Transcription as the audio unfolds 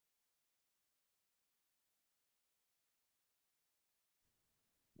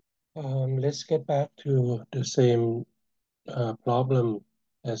Let's get back to the same problem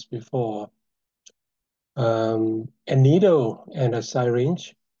as before. A needle and a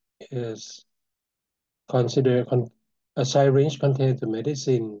syringe is considered a syringe contains the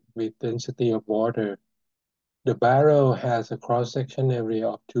medicine with density of water. The barrel has a cross-section area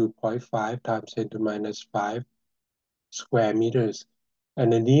of 2.5 times 10 to minus 5 square meters,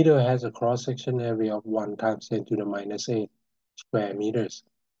 and the needle has a cross-section area of 1 times 10 to the minus 8 square meters.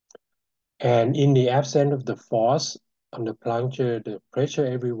 And in the absence of the force on the plunger, the pressure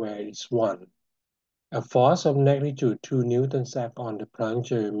everywhere is 1. A force of magnitude 2 newtons acts on the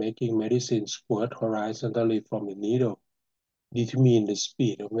plunger, making medicine squirt horizontally from the needle, determine the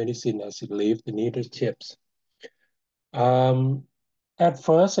speed of medicine as it leaves the needle tips. At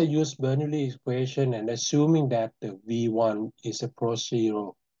first, I used Bernoulli's equation and assuming that the V1 is approach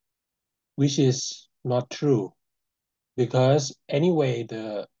zero, which is not true because anyway,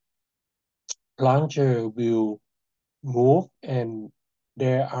 the plunger will move and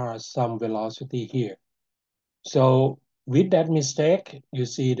there are some velocity here. So with that mistake, you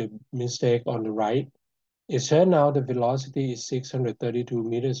see the mistake on the right. It turned out the velocity is 632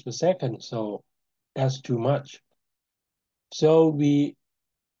 meters per second. So that's too much. So we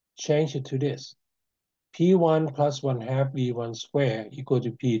change it to this. P1 plus 1 half V1 square equal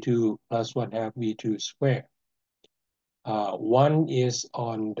to P2 plus 1 half V2 square. 1 is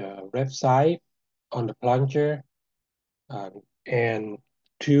on the left side on the plunger, and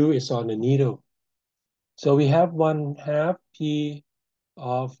 2 is on the needle. So we have 1 half P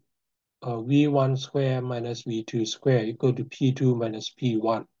of V1 square minus V2 square equal to P2 minus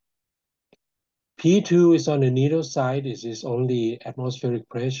P1. P2 is on the needle side, this is only atmospheric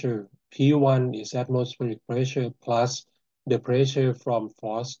pressure. P1 is atmospheric pressure plus the pressure from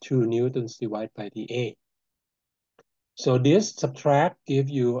force 2 newtons divided by the A. So this subtract give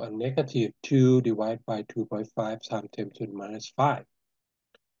you a negative 2 divided by 2.5 times 10 to the minus 5.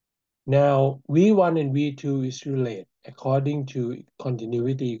 Now, V1 and V2 is related. According to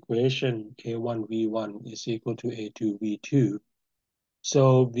continuity equation, A1 V1 is equal to A2 V2.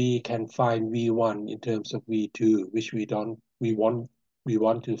 So we can find V1 in terms of V2, which we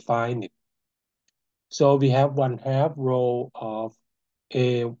want to find it. So we have 1 half rho of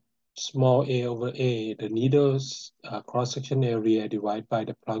A small a over A, the needle's cross-section area divided by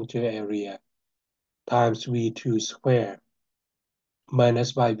the plunger area times V2 square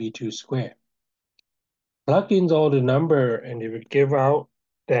minus by V2 square. Plug in all the number and it will give out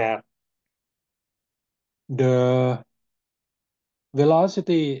that the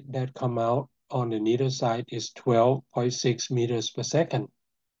velocity that come out on the needle side is 12.6 meters per second.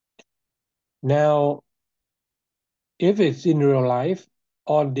 Now, if it's in real life,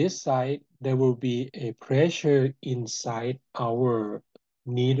 on this side, there will be a pressure inside our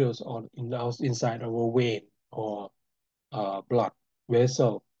needles or inside our vein or blood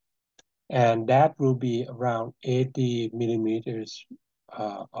vessel. And that will be around 80 millimeters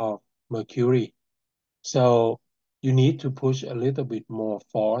of mercury. So you need to push a little bit more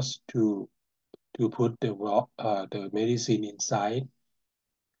force to put the medicine inside.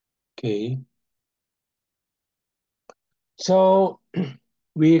 Okay. So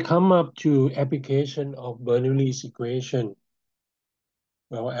we come up to application of Bernoulli's equation.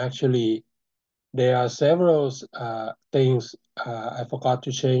 Well, actually, there are several things. I forgot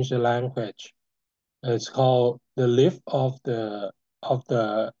to change the language. It's called the lift of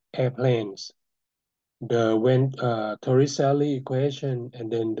the airplanes, the Torricelli equation,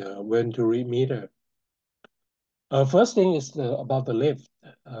 and then the Venturi meter. First thing is about the lift,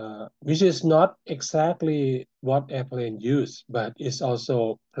 which is not exactly what airplane use, but it's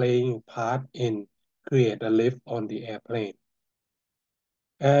also playing part in create a lift on the airplane.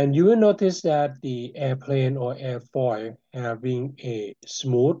 And you will notice that the airplane or airfoil having a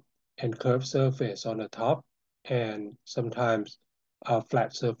smooth and curved surface on the top and sometimes a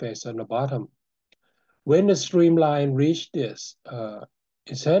flat surface on the bottom. When the streamline reached this,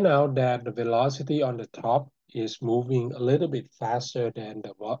 it turned out that the velocity on the top is moving a little bit faster than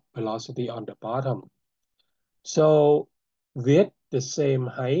the velocity on the bottom. So with the same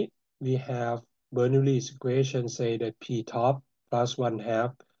height, we have Bernoulli's equation say that P top plus 1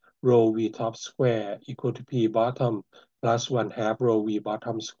 half rho V top square equal to P bottom plus 1 half rho V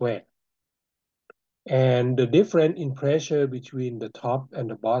bottom square. And the difference in pressure between the top and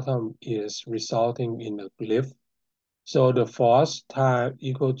the bottom is resulting in a lift. So the force time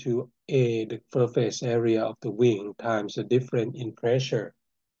equal to A, the surface area of the wing, times the difference in pressure.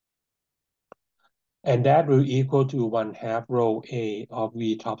 And that will equal to 1 half rho A of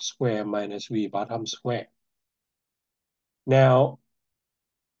V top square minus V bottom square. Now,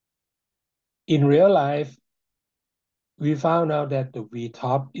 in real life, we found out that the V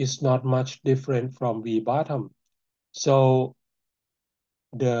top is not much different from V bottom. So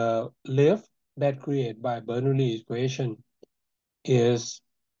the lift that created by Bernoulli equation is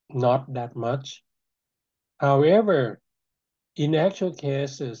not that much. However, in actual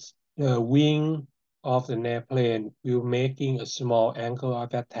cases, the wing of the airplane will making a small angle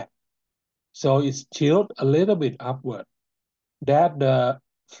of attack. So it's tilted a little bit upward. That the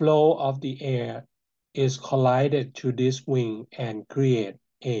flow of the air is collided to this wing and create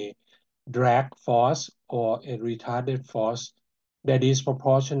a drag force or a retarded force that is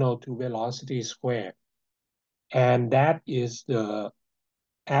proportional to velocity square. And that is the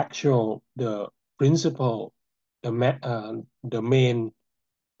principle, the main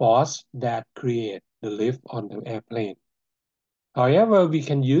force that create the lift on the airplane. However, we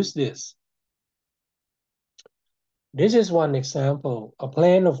can use this. This is one example. A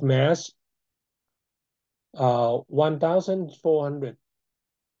plane of mass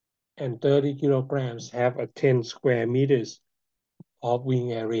 1,430 kilograms have a 10 square meters of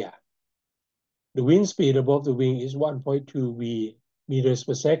wing area. The wind speed above the wing is 1.2 V meters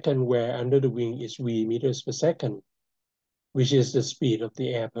per second, where under the wing is V meters per second, which is the speed of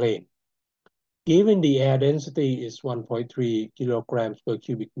the airplane. Given the air density is 1.3 kilograms per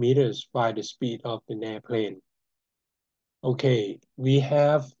cubic meters, by the speed of the airplane. Okay, we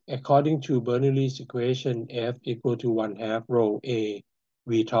have, according to Bernoulli's equation, F equal to 1/2 rho A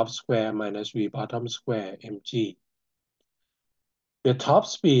V top square minus V bottom square mg. The top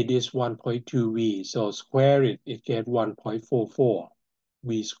speed is 1.2 V, so square it gets 1.44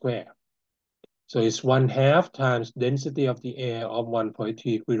 V square. So it's 1/2 times density of the air of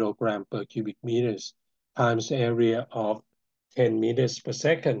 1.3 kilogram per cubic meters times area of 10 meters per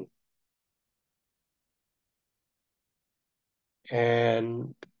second.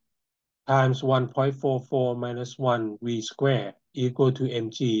 And times 1.44 minus 1 V square equal to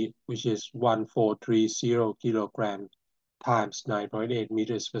mg, which is 1430 kilograms times 9.8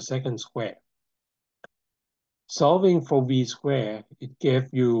 meters per second square. Solving for V square, it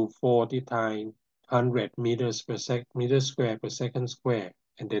gave you 40 times 100 meters square per second square,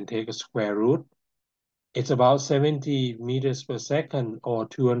 and then take a square root. It's about 70 meters per second or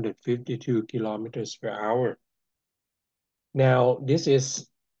 252 kilometers per hour. Now, this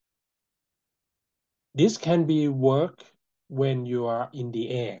can be work when you are in the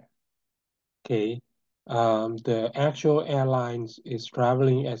air. Okay, the actual airlines is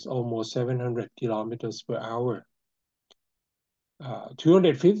traveling at almost 700 kilometers per hour.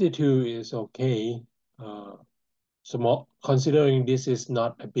 252 is okay. Small, considering this is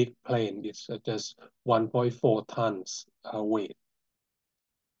not a big plane, it's just 1.4 tons weight.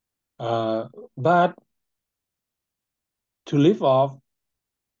 But to lift off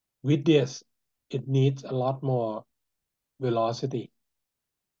with this, it needs a lot more velocity,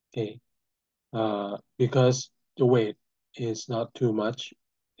 okay? Because the weight is not too much,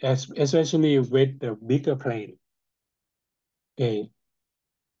 especially with the bigger plane, okay?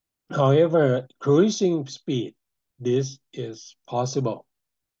 However, cruising speed, this is possible.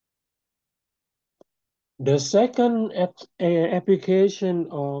 The second application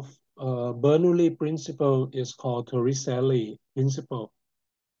of Bernoulli principle is called Torricelli principle.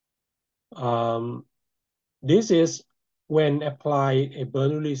 This is when apply a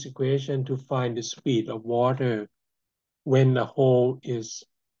Bernoulli's equation to find the speed of water when the hole is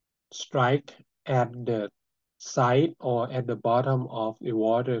strike at the side or at the bottom of the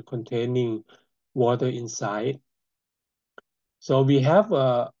water containing water inside. So we have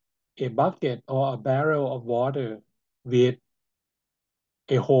a bucket or a barrel of water with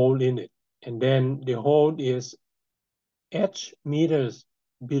a hole in it. And then the hole is h meters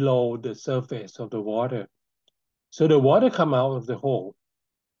below the surface of the water. So the water come out of the hole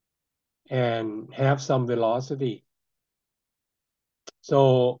and have some velocity.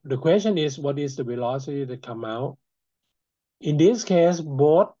 So the question is, what is the velocity that come out? In this case,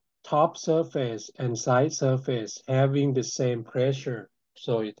 both top surface and side surface having the same pressure.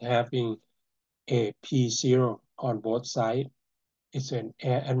 So it having a P0 on both sides. It's an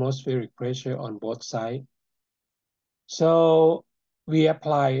atmospheric pressure on both sides. So we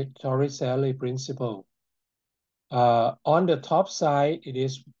apply Torricelli principle. On the top side, it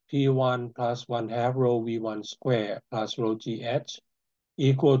is P1 plus 1/2 rho V1 square plus rho GH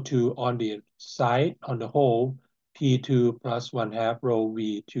equal to on the side, on the whole, P2 plus 1/2 rho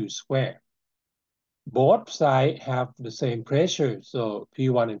V2 square. Both sides have the same pressure, so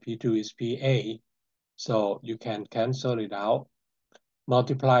P1 and P2 is PA. So you can cancel it out.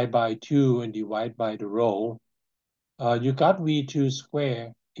 Multiply by 2 and divide by the rho. You got V2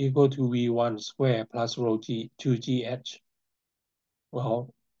 square equal to V1 squared plus rho G 2GH.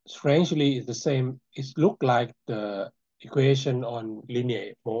 Well, strangely, it's the same. It looks like the equation on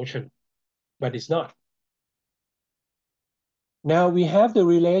linear motion, but it's not. Now we have the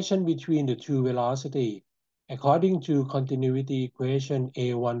relation between the two velocities. According to continuity equation,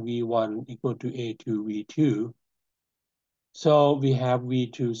 A1 V1 equal to A2 V2. So we have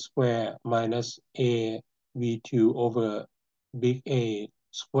V2 square minus A V2 over big A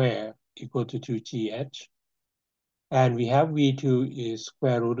square equal to 2GH. And we have V2 is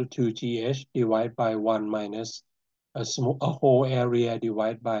square root of 2GH divided by 1 minus a whole area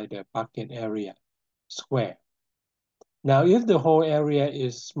divided by the bucket area square. Now, if the whole area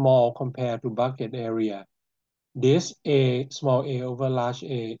is small compared to bucket area, this A, small a over large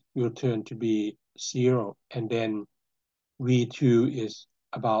A will turn to be 0. And then V2 is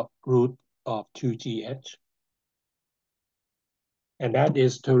about root of 2GH. And that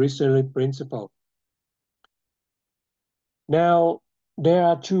is Torricelli principle. Now, there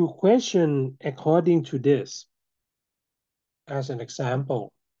are two questions according to this as an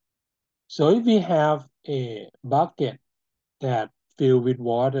example. So if we have a bucket that filled with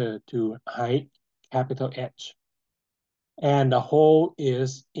water to height capital H, and the hole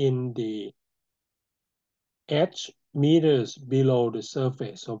is in the H meters below the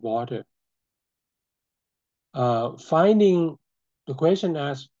surface of water. The question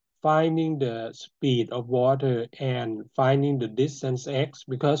asks finding the speed of water and finding the distance x,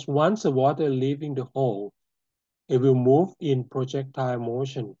 because once the water leaving the hole, it will move in projectile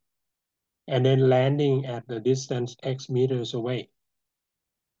motion and then landing at the distance x meters away.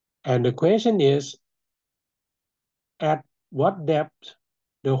 And the question is, at what depth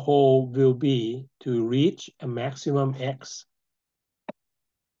the hole will be to reach a maximum x.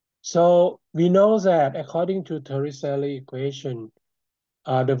 So we know that according to Torricelli equation,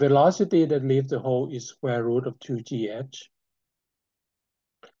 the velocity that leaves the hole is square root of 2GH.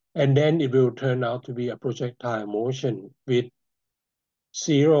 And then it will turn out to be a projectile motion with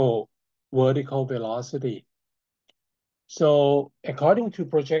 0 vertical velocity. So according to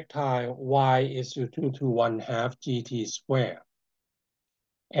projectile, y is equal to 1/2 gt squared.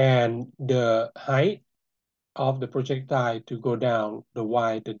 And the height of the projectile to go down the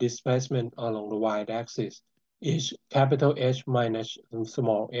y, the displacement along the y-axis, is capital H minus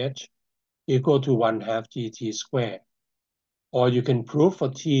small h equal to 1/2 gt squared. Or you can prove for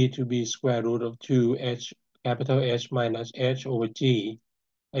t to be square root of 2h capital H minus h over g,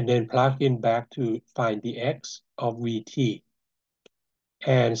 and then plug in back to find the x of Vt.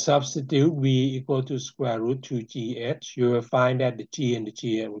 And substitute V equal to square root 2GH, you will find that the G and the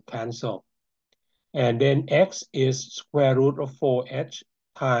G will cancel. And then X is square root of 4H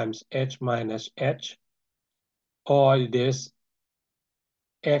times H minus H, or it is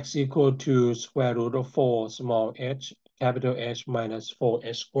X equal to square root of 4 small h capital H minus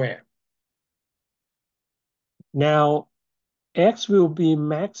 4H squared. Now, X will be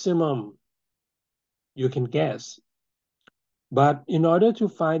maximum, you can guess. But in order to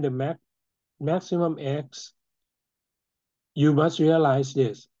find the maximum X, you must realize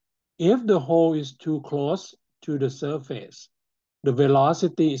this. If the hole is too close to the surface, the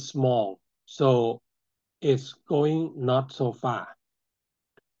velocity is small, so it's going not so far.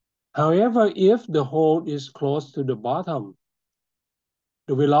 However, if the hole is close to the bottom,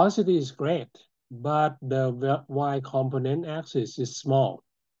 the velocity is great, but the y component axis is small,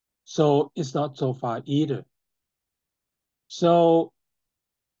 so it's not so far either. So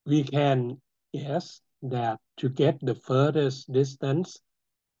we can guess that to get the furthest distance,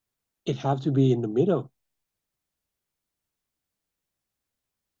 it has to be in the middle.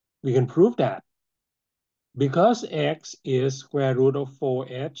 We can prove that. Because x is square root of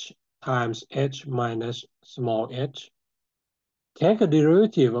 4h times h minus small h, take a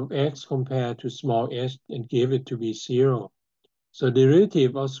derivative of x compared to small h and give it to be 0. So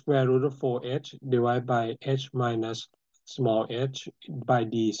derivative of square root of 4h divided by h minus small h by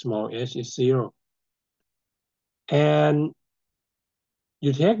d small h is 0. And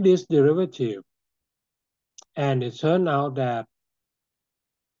you take this derivative, and it turns out that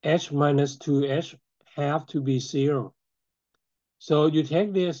h minus 2h have to be 0. So you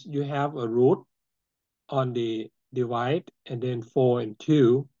take this, you have a root on the divide, and then 4 and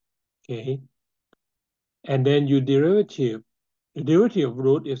 2, okay? And then your derivative, the derivative of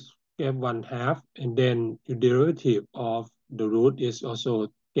root is give 1/2, and then your derivative of the root is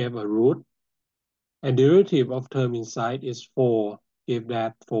also give a root. And derivative of term inside is 4, give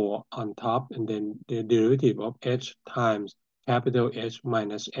that 4 on top, and then the derivative of h times capital H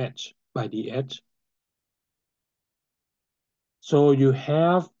minus h by dh. So you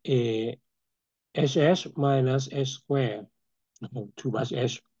have a HH minus H squared, too much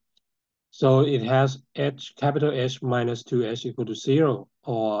H. So it has H, capital H minus 2H equal to 0,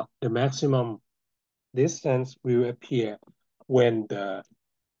 or the maximum distance will appear when the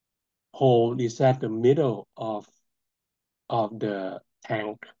hole is at the middle of the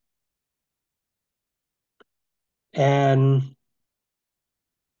tank. And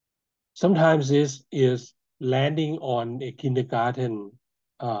sometimes this is landing on a kindergarten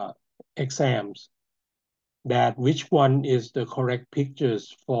exams, that which one is the correct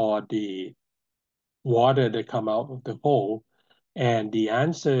pictures for the water that come out of the hole. And the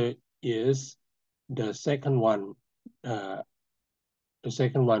answer is the second one, uh,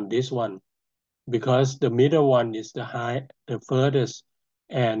 this one, because the middle one is the furthest,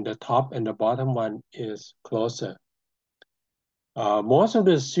 and the top and the bottom one is closer. Most of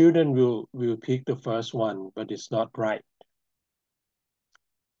the students will pick the first one, but it's not right.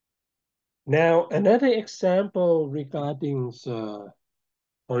 Now, another example regarding the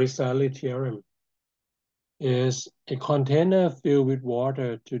horizontality theorem is a container filled with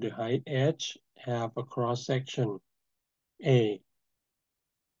water to the height h have a cross section A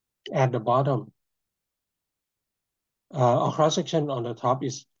at the bottom. A cross section on the top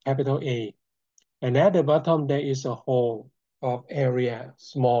is capital A, and at the bottom there is a hole of area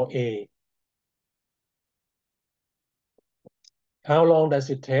small a. How long does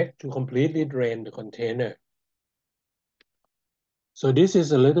it take to completely drain the container? So this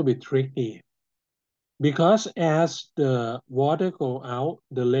is a little bit tricky, because as the water go out,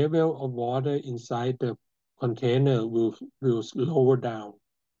 the level of water inside the container will lower down.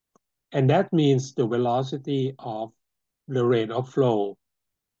 And that means the velocity of the rate of flow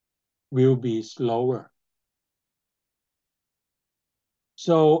will be slower.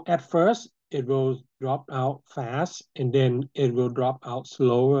 So at first, it will drop out fast, and then it will drop out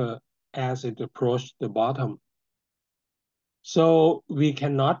slower as it approaches the bottom. So we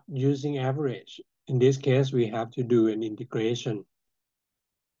cannot using average. In this case, we have to do an integration.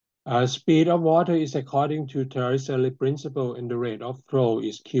 Speed of water is according to Torricelli principle, and the rate of flow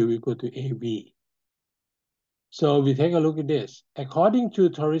is Q equal to AV. So we take a look at this. According to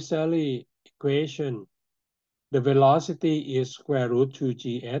Torricelli equation, the velocity is square root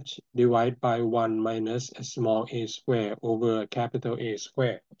 2gh divided by 1 minus a small a square over a capital A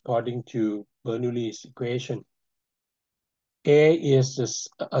square, according to Bernoulli's equation. A is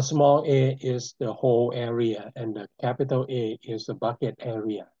a small a is the whole area, and the capital A is the bucket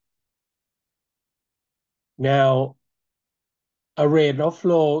area. Now, a rate of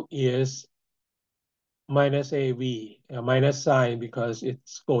flow is minus AV, a minus sign because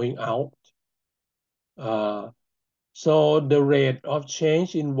it's going out. So the rate of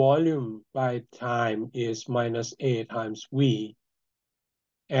change in volume by time is minus A times V.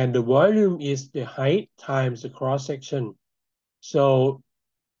 And the volume is the height times the cross section. So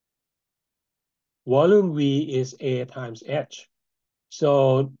volume V is A times H.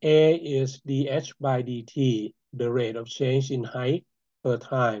 So A is dH by dt, the rate of change in height per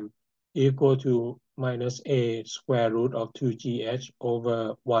time, equal to minus A square root of 2gh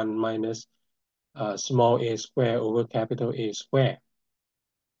over 1 minus small a square over capital A square.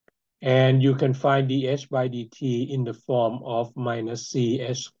 And you can find dH by dt in the form of minus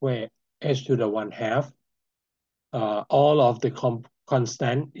CH squared, h to the 1/2. All of the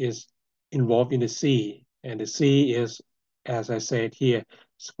constant is involved in the C, and the C is, as I said here,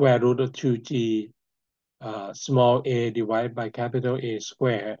 square root of 2g small a divided by capital A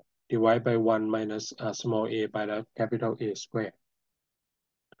square divided by 1 minus small a by the capital A square.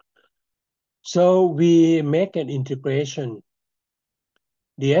 So we make an integration.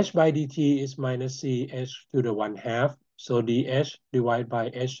 dH by dt is minus CH to the 1/2. So dH divided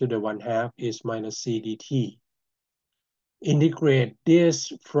by h to the 1/2 is minus C dt. Integrate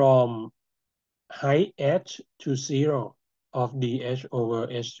this from height h to 0 of dH over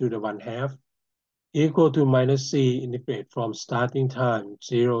h to the 1/2 equal to minus C integrate from starting time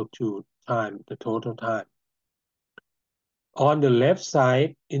 0 to time, the total time. On the left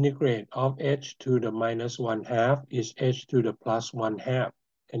side, integrate of h to the minus 1/2 is h to the plus 1/2.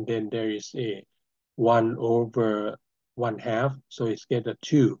 And then there is a 1 over 1/2, so it's get a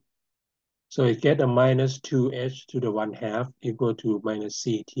 2. So it get a minus 2h to the 1/2 equal to minus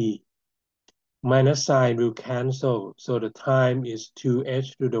ct. Minus sign will cancel, so the time is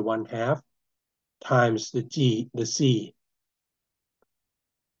 2h to the 1/2 times the c.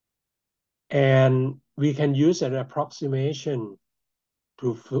 And we can use an approximation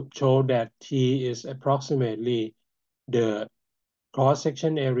to show that t is approximately the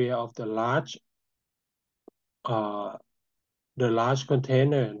cross-section area of the large the large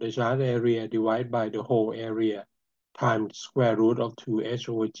container, the charge area divided by the whole area times square root of 2h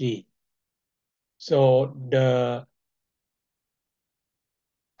over g. So the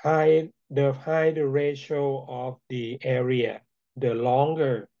higher the ratio of the area, the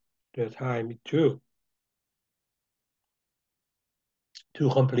longer the time it took to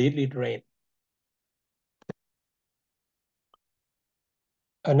completely drain.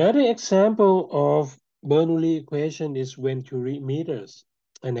 Another example of Bernoulli equation is Venturi meters.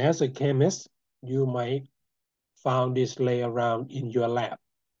 And as a chemist, you might found this lay around in your lab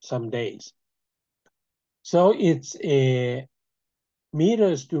some days. So it's a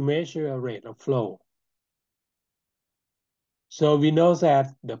meters to measure a rate of flow. So we know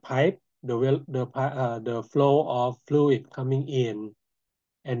that the pipe, the flow of fluid coming in,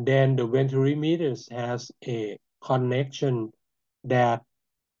 and then the Venturi meters has a connection that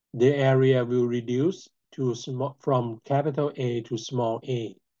the area will reduce to small, from capital A to small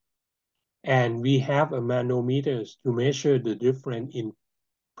a. And we have a manometers to measure the difference in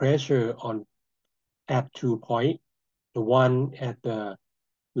pressure on at 2 points, the one at the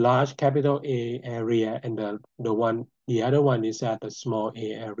large capital A area and the other one is at the small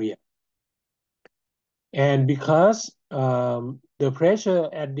a area. And because the pressure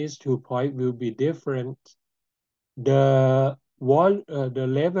at these 2 points will be different, the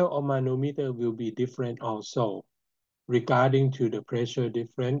level of manometer will be different also regarding to the pressure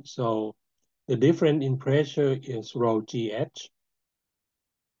difference. So the difference in pressure is rho GH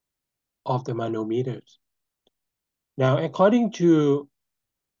of the manometers. Now, according to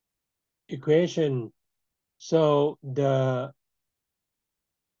equation, so the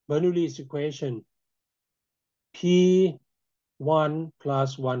Bernoulli's equation, P1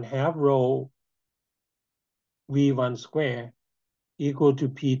 plus 1/2 rho V1 square equal to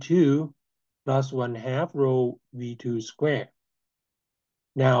P2 plus 1/2 rho V2 square.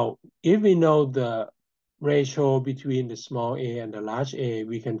 Now, if we know the ratio between the small a and the large a,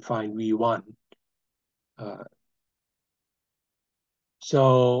 we can find V1.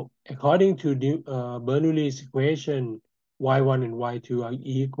 So according to Bernoulli's equation, Y1 and Y2 are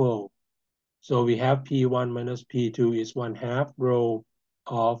equal. So we have P1 minus P2 is 1/2 rho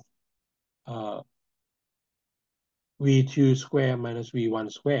of V2 square minus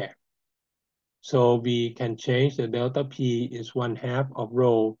V1 square. So we can change the delta P is 1/2 of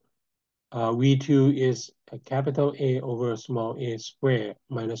rho. V2 is a capital A over small a square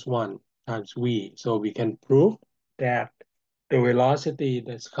minus 1 times V. So we can prove that the velocity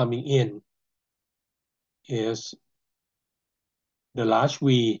that's coming in is the large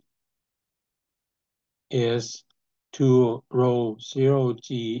V is 2 rho 0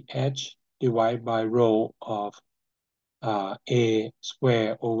 GH divided by rho of a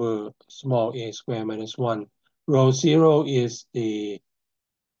square over small a square minus 1. Rho 0 is the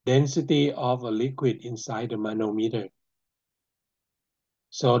density of a liquid inside the manometer.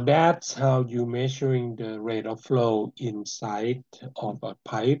 So that's how you measuring the rate of flow inside of a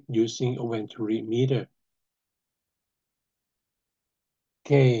pipe using a Venturi meter.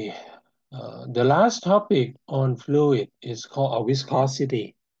 Okay, the last topic on fluid is called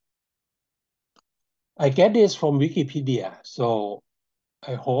viscosity. I get this from Wikipedia, so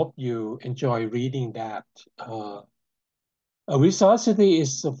I hope you enjoy reading that. A viscosity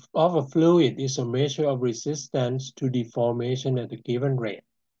of a fluid is a measure of resistance to deformation at a given rate.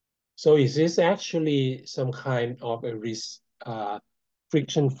 So is this actually some kind of a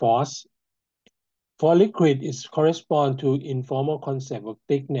friction force? For liquid, it corresponds to informal concept of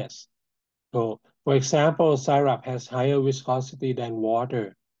thickness. So for example, syrup has higher viscosity than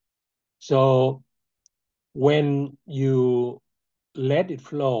water. So when you let it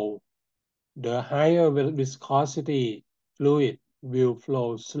flow, the higher viscosity fluid will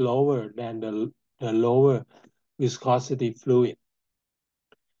flow slower than the lower viscosity fluid.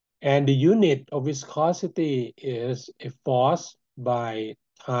 And the unit of viscosity is a force by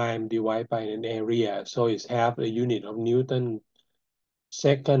time divided by an area. So it's have a unit of Newton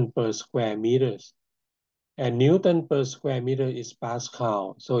second per square meters. And Newton per square meter is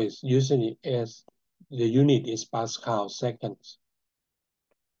Pascal. So it's usually as the unit is Pascal seconds.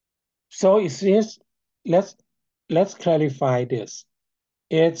 So it says, let's clarify this.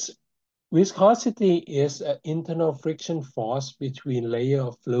 Its viscosity is an internal friction force between layer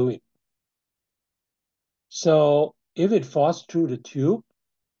of fluid. So if it falls through the tube,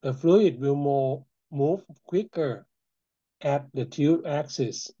 the fluid will move quicker at the tube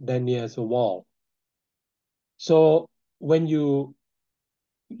axis than near the wall. So when you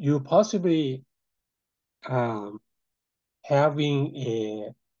possibly having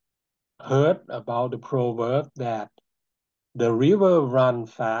a heard about the proverb that the river run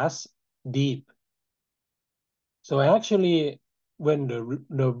fast, deep. So actually, when the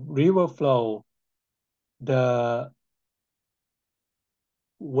river flow, the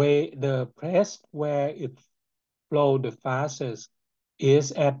place where it flow the fastest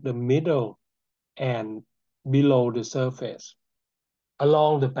is at the middle and below the surface.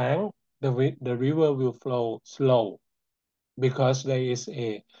 Along the bank, the river will flow slow because there is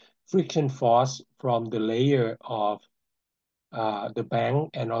a friction force from the layer of the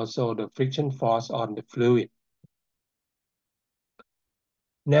bank and also the friction force on the fluid.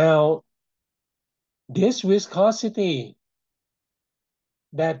 Now, this viscosity,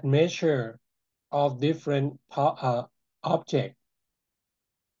 that measure of different objects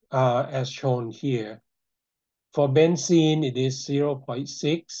as shown here. For benzene, it is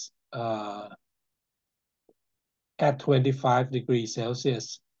 0.6 at 25 degrees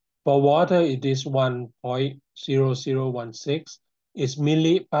Celsius. For water, it is 1.0016. It's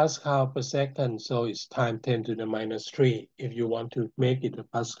millipascal per second, so it's times 10 to the minus 3 if you want to make it a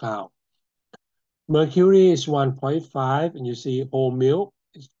Pascal. Mercury is 1.5, and you see whole milk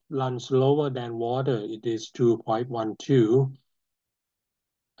runs lower than water. It is 2.12.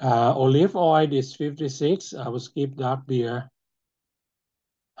 Olive oil is 56. I will skip dark beer.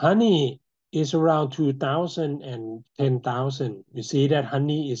 Honey is around 2,000 and 10,000. You see that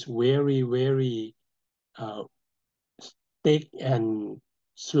honey is very, very thick and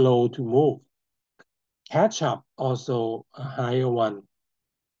slow to move. Ketchup also a higher one.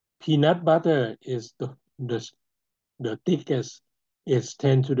 Peanut butter is the thickest. It's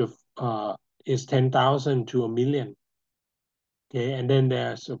 10,000 to a million. Okay, and then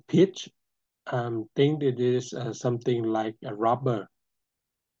there's a pitch. Think it is something like a rubber.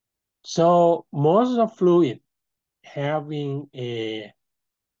 So most of fluid having a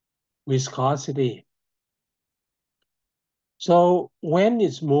viscosity. So when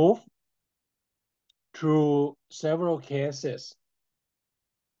it's moved through several cases,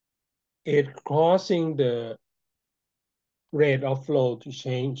 it causing the rate of flow to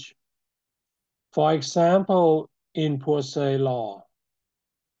change. For example, in Poiseuille law,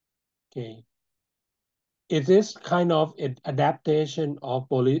 okay, it is kind of an adaptation of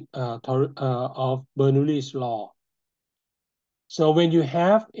Bernoulli's law. So when you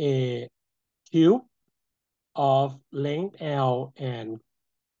have a tube of length L and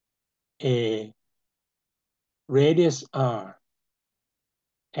a radius R,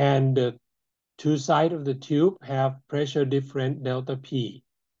 and the two sides of the tube have pressure difference delta P,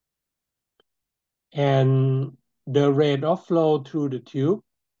 and the rate of flow through the tube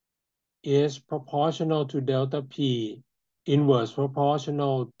is proportional to delta P, inverse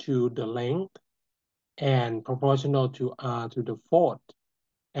proportional to the length, and proportional to R to the fourth.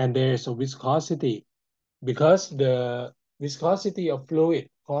 And there is a viscosity because the viscosity of fluid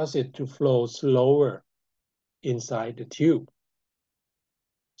causes it to flow slower inside the tube.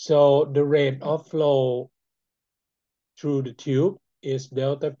 So the rate of flow through the tube is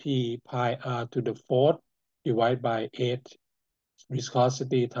delta P pi R to the fourth divided by 8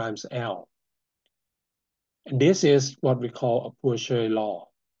 viscosity times L. And this is what we call a Poiseuille law.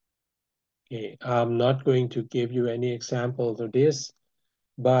 Okay, I'm not going to give you any examples of this,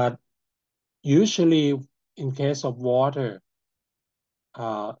 but usually in case of water,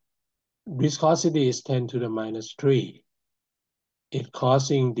 viscosity is 10 to the minus 3. It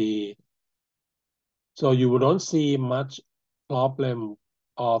causing so you don't see much problem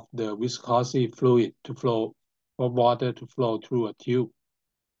of the viscosity fluid to flow, for water to flow through a tube.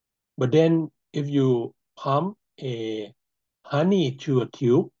 But then if you pump a honey to a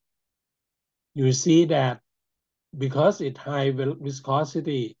tube, you see that because it high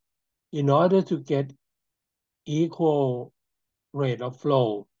viscosity, in order to get equal rate of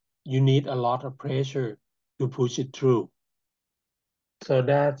flow, you need a lot of pressure to push it through. So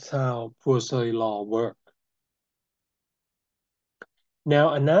that's how Poiseuille law works.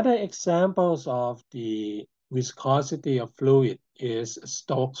 Now, another examples of the viscosity of fluid is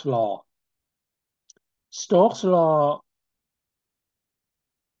Stokes' law. Stokes' law,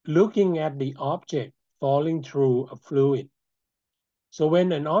 looking at the object falling through a fluid. So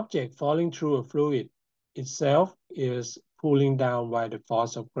when an object falling through a fluid itself is pulling down by the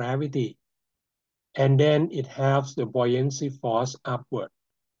force of gravity, and then it has the buoyancy force upward.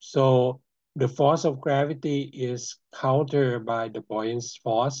 So the force of gravity is countered by the buoyancy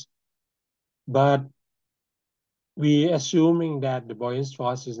force, but we assuming that the buoyancy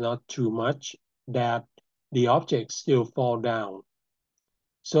force is not too much, that the object still fall down.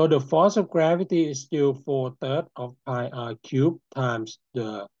 So the force of gravity is still 4/3 of pi r cubed times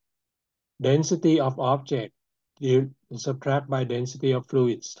the density of object you subtract by density of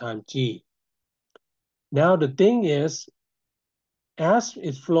fluids times G. Now the thing is, as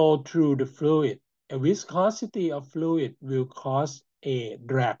it flows through the fluid, a viscosity of fluid will cause a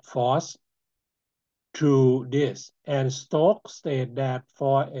drag force through this. And Stokes stated that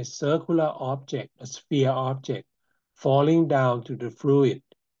for a circular object, a sphere object, falling down to the fluid,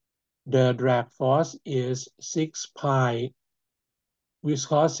 the drag force is 6 pi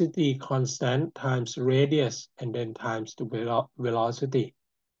viscosity constant times radius and then times the velocity.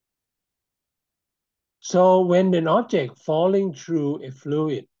 So when an object falling through a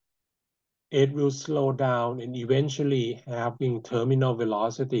fluid, it will slow down and eventually having terminal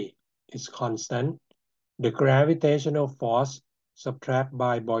velocity is constant. The gravitational force subtract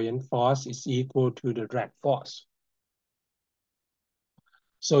by buoyant force is equal to the drag force.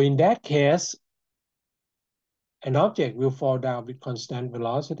 So in that case, an object will fall down with constant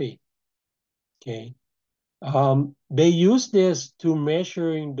velocity. Okay. They use this to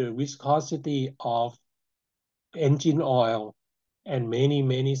measuring the viscosity of engine oil and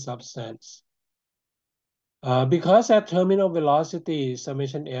many substances. Because at terminal velocity,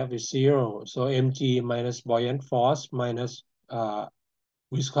 summation F is 0, so mg minus buoyant force minus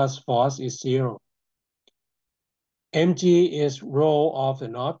viscous force is 0. mg is rho of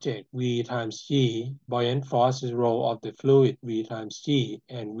an object, v times g. Buoyant force is rho of the fluid, v times g.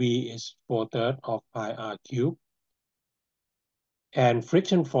 And v is 4/3 of pi r cubed. And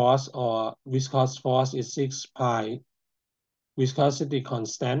friction force or viscous force is 6 pi viscosity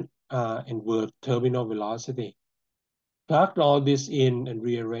constant and word terminal velocity. Plug all this in and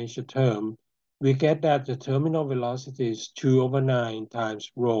rearrange the term, we get that the terminal velocity is 2/9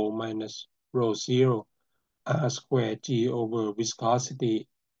 times rho minus rho 0 r squared g over viscosity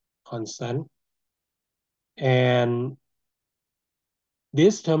constant. And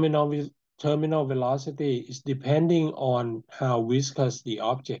this terminal velocity is depending on how viscous the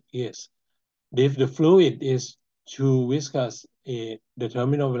object is. If the fluid is too viscous, the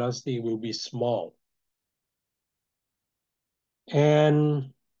terminal velocity will be small.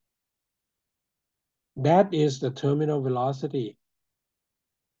 And that is the terminal velocity.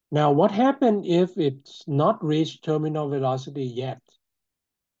 Now, what happens if it's not reached terminal velocity yet?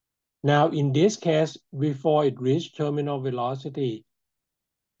 Now, in this case, before it reached terminal velocity,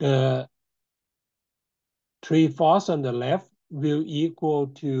 the 3 force on the left will equal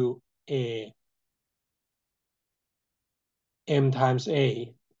to a m times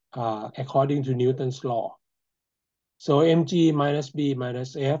a, according to Newton's law. So mg minus b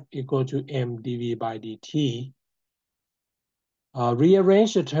minus f equal to m dv by dt.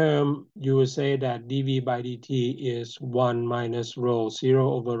 Rearrange the term, you will say that dv by dt is 1 minus rho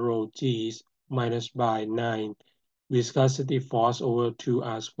 0 over rho g minus by 9 viscosity force over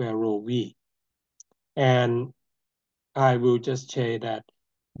 2r squared rho v. And I will just say that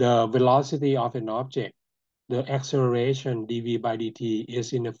the velocity of an object, the acceleration dv by dt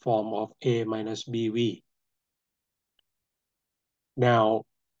is in the form of a minus bv. Now,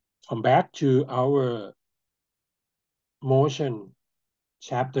 come back to our motion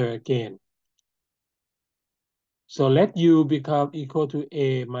chapter again. So let u become equal to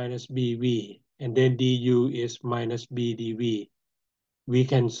a minus bv, and then du is minus b dv. We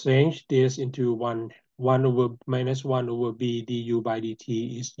can change this into 1 over minus 1 over b du by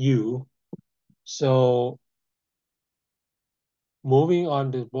dt is u. So moving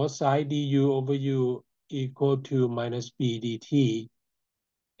on to both sides, du over u equal to minus b dt.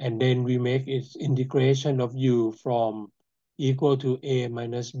 And then we make its integration of u from equal to a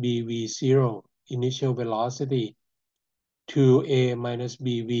minus bv0, initial velocity, to a minus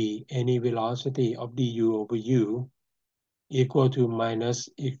bv, any velocity of du over u, equal to minus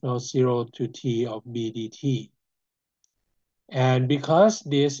equals 0 to t of b dt. And because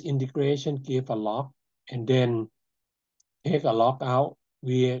this integration gives a log, and then take a log out,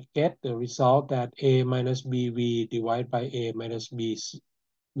 we get the result that a minus bv divided by a minus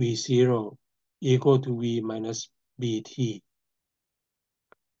v0 equal to v minus bt.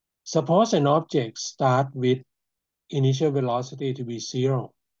 Suppose an object starts with initial velocity to be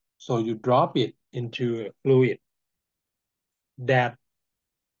 0. So you drop it into a fluid that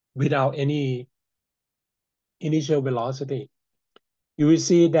without any initial velocity. You will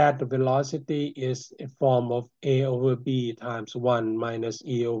see that the velocity is a form of a over b times 1 minus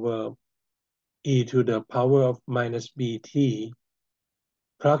e over e to the power of minus bt.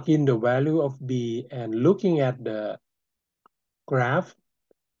 Plug in the value of b, and looking at the graph,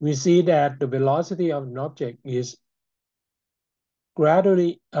 we see that the velocity of an object is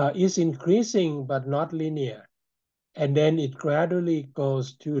gradually is increasing but not linear, and then it gradually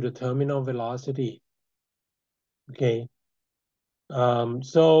goes to the terminal velocity. Okay.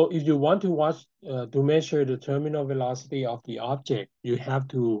 So if you want to watch to measure the terminal velocity of the object, you have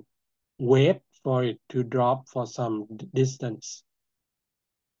to wait for it to drop for some distance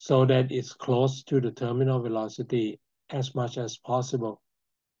so that it's close to the terminal velocity as much as possible.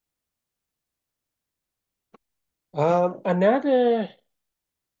 Another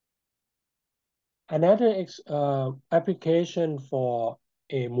application for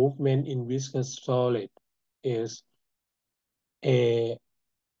a movement in viscous solid is a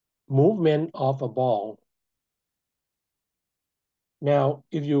movement of a ball. Now,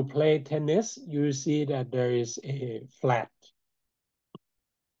 if you play tennis, you see that there is a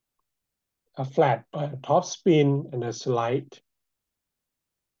top spin and a slide,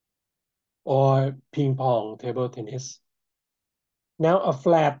 or ping pong table tennis. Now, a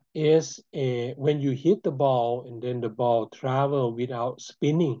flat is when you hit the ball and then the ball travel without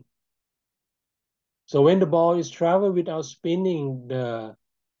spinning. So when the ball is travel without spinning, the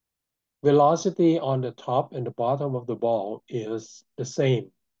velocity on the top and the bottom of the ball is the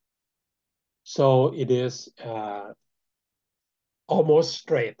same. So it is almost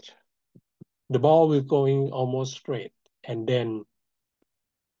straight. The ball will going almost straight and then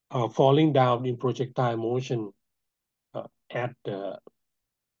falling down in projectile motion uh, at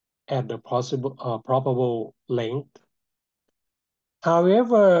the possible probable length.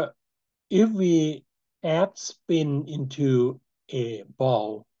 However, if we add spin into a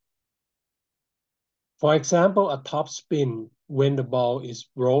ball, for example, a top spin when the ball is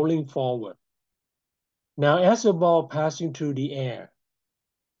rolling forward. Now, as the ball passing through the air,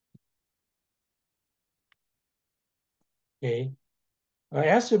 okay,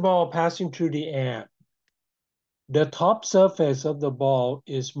 as the ball passing through the air, the top surface of the ball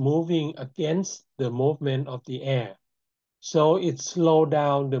is moving against the movement of the air. So it slows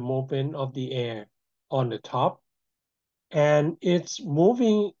down the movement of the air on the top, and it's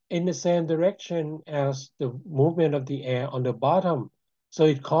moving in the same direction as the movement of the air on the bottom. So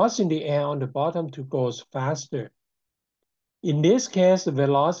it causing the air on the bottom to go faster. In this case, the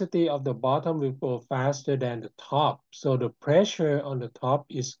velocity of the bottom will go faster than the top. So the pressure on the top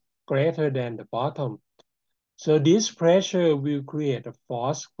is greater than the bottom. So this pressure will create a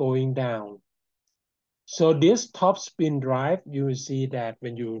force going down. So this top spin drive, you will see that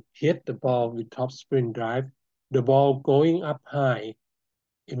when you hit the ball with top spin drive, the ball going up high,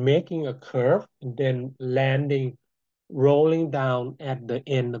 and making a curve, and then landing, rolling down at the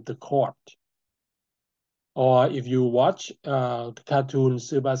end of the court. Or if you watch the cartoon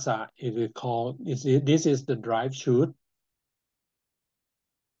Tsubasa, it is called, this is the drive shoot.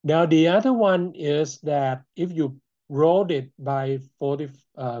 Now the other one is that if you roll it by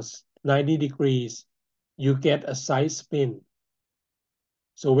 90 degrees, you get a side spin.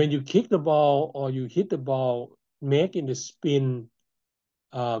 So when you kick the ball or you hit the ball, making the spin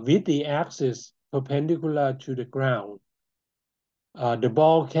with the axis perpendicular to the ground, the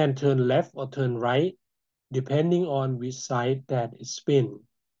ball can turn left or turn right, depending on which side that it spin.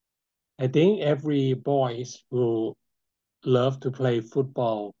 I think every boys who love to play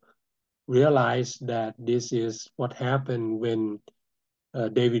football realize that this is what happened when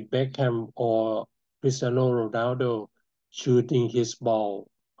David Beckham or Cristiano Ronaldo shooting his ball.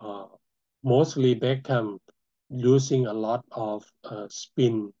 Mostly Beckham losing a lot of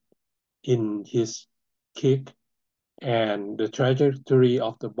spin in his kick, and the trajectory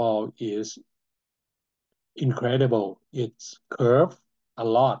of the ball is incredible. It's curved a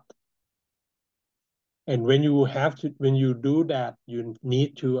lot. And when you do that, you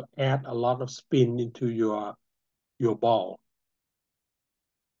need to add a lot of spin into your ball.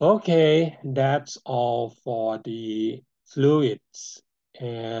 Okay, that's all for the fluids,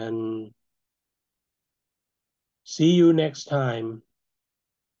 and see you next time.